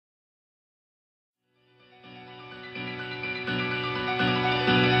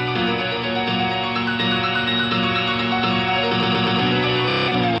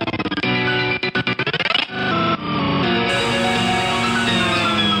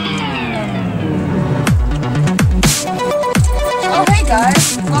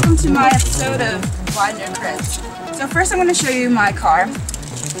to my episode of Widener Cribs. So first I'm going to show you my car.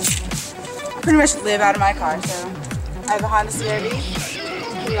 I pretty much live out of my car, so I have a Honda CR-V.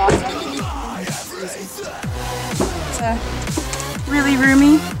 Pretty awesome. It's really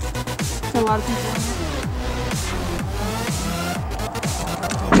roomy for a lot of people.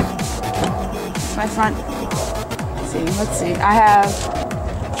 My front. Let's see. I have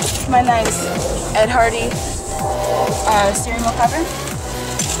my nice Ed Hardy steering wheel cover.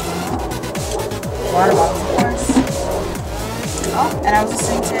 Water bottles, of course. Oh, and I was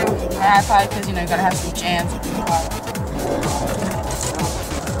listening to my iPod because you gotta have some jams in the car.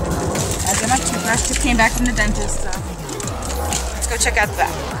 I did my toothbrush. Just came back from the dentist, so let's go check out the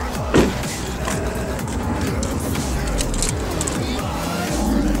back.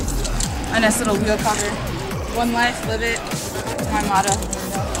 A nice little wheel cover. One life, live it. That's my motto.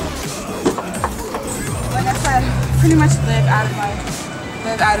 Like I said, pretty much live out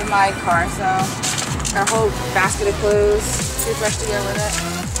of my car. So got a whole basket of clothes, toothbrush to go with it,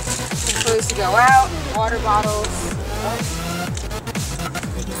 some clothes to go out, water bottles,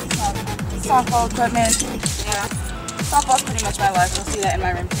 softball equipment. Yeah, softball's pretty much my life. You'll see that in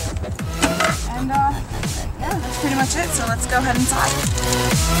my room too. And yeah, that's pretty much it. So let's go ahead inside.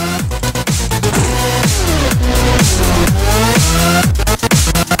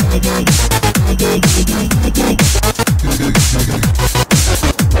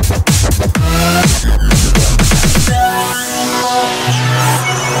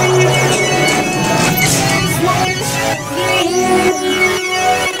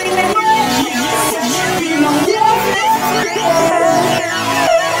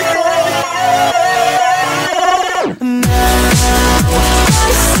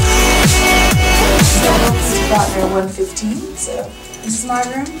 Widener 115, so this is my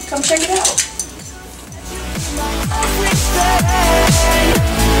room. Come check it out.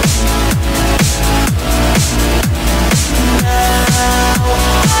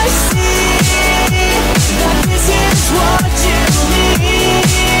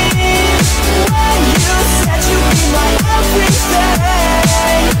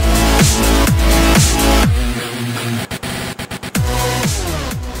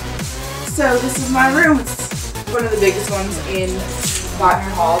 So this is my room. It's one of the biggest ones in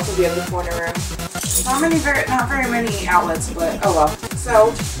Widener Hall, so we have the corner room. Not very many outlets, but oh well.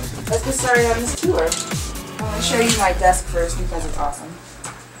 So let's get started on this tour. I'm going to show you my desk first because it's awesome.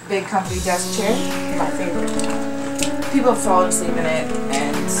 Big comfy desk chair, my favorite. People have fallen asleep in it,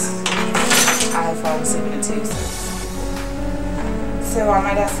 and I have fallen asleep in it too. So on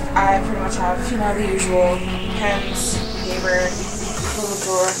my desk, I pretty much have the usual pens, paper, little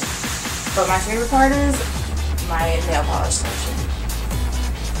drawer. But my favorite part is my nail polish section.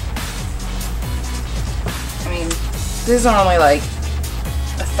 I mean, this is only like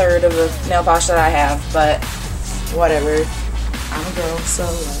a third of the nail polish that I have, but whatever. I'm a girl, so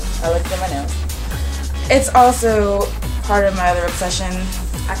I like to get my nails. It's also part of my other obsession.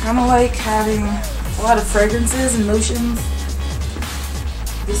 I kind of like having a lot of fragrances and lotions.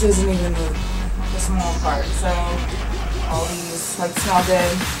 This isn't even the small part, so all these like smell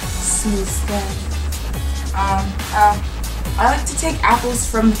good. Smooth skin. I like to take apples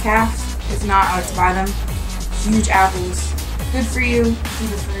from the calf. If not, I like to buy them. Huge apples. Good for you.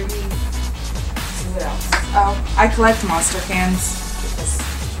 Keep it fruity. So what else? Oh, I collect Monster cans because I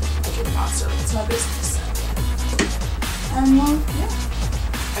drink Monster. It's my business. So yeah. And yeah.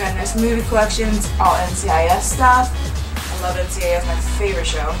 And there's movie collections, all NCIS stuff. I love NCIS. My favorite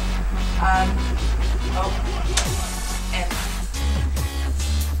show.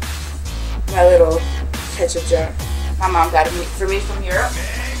 My little ketchup jar. My mom got it for me from Europe. I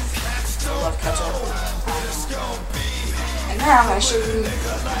love ketchup. And now I'm going to show you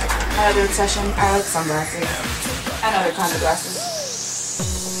my other obsession. I like sunglasses and other kinds of glasses.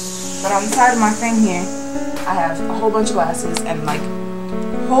 But on the side of my thing here, I have a whole bunch of glasses and like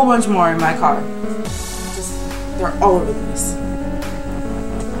a whole bunch more in my car. They're all over the place.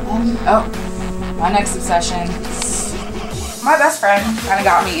 And my next obsession. My best friend kind of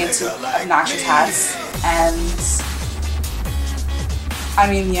got me into obnoxious hats, and I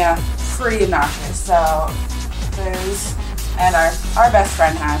mean, yeah, pretty obnoxious. So those, and our best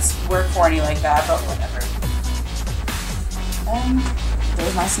friend hats. We're corny like that, but whatever. And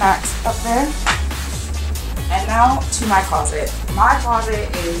there's my snacks up there. And now to my closet. My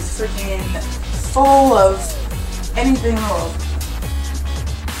closet is freaking full of anything in the world.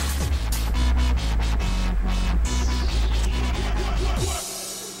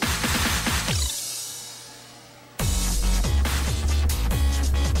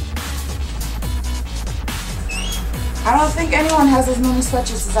 I I don't think anyone has as many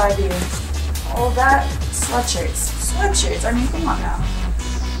sweatshirts as I do. All that sweatshirts. Sweatshirts, I mean, come on now.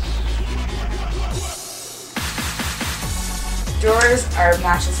 Drawers are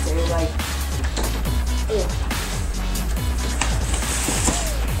obnoxious too, like, ugh.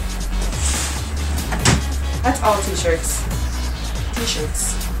 That's all t-shirts.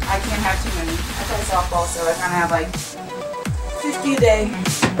 T-shirts. I can't have too many. I play softball, so I kind of have like 50 a day.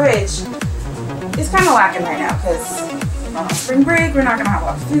 Fridge. It's kind of lacking right now because we're on spring break. We're not going to have a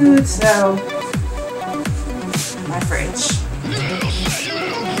lot of food, so my fridge.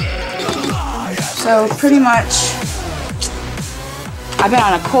 So pretty much, I've been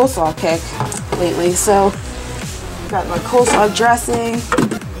on a coleslaw kick lately, so got my coleslaw dressing.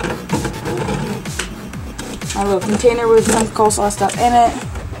 My little container with some coleslaw stuff in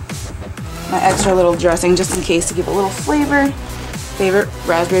it. My extra little dressing just in case to give a little flavor. Favorite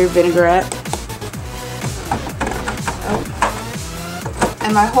raspberry vinaigrette. Oh.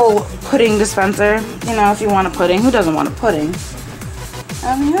 And my whole pudding dispenser. You know, if you want a pudding, who doesn't want a pudding?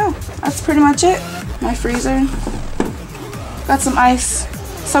 Yeah, that's pretty much it. My freezer. Got some ice,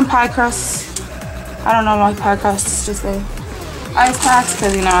 some pie crust. I don't know my pie crust, it's just a ice packs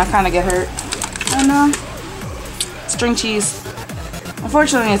because, you know, I kind of get hurt. And string cheese.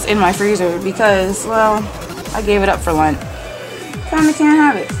 Unfortunately, it's in my freezer because, well, I gave it up for Lent. Kinda can't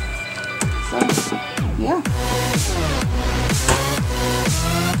have it. So, yeah.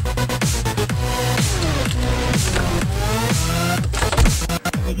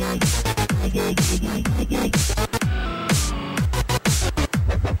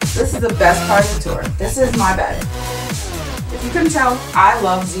 This is the best part of the tour. This is my bed. If you couldn't tell, I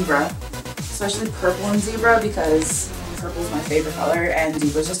love zebra. Especially purple and zebra because purple is my favorite color and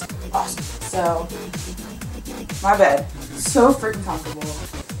zebra is just awesome. So, my bed, so freaking comfortable.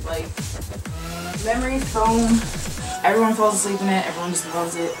 Like, memory foam, everyone falls asleep in it, everyone just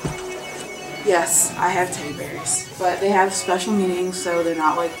loves it. Yes, I have teddy bears, but they have special meanings, so they're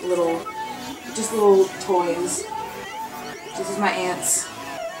not like just little toys. This is my aunt's.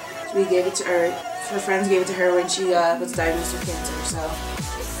 We gave it to her. Her friends gave it to her when she was diagnosed with cancer, so.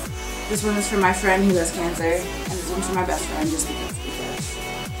 This one is for my friend who has cancer, and this one's for my best friend just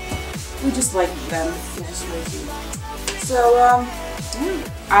because we just like them. They're just really cute. So,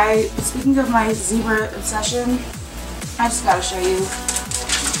 yeah. Speaking of my zebra obsession, I just gotta show you.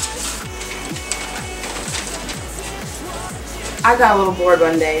 I got a little bored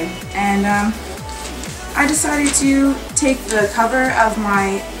one day, and I decided to take the cover of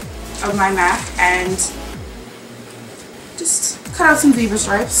my Mac and just cut out some zebra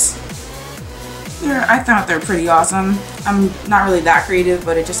stripes. I thought they're pretty awesome. I'm not really that creative,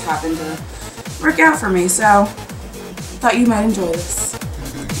 but it just happened to work out for me, so thought you might enjoy this.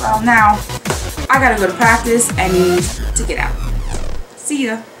 Well, now I gotta go to practice and need to get out. See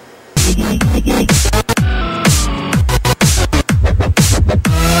ya.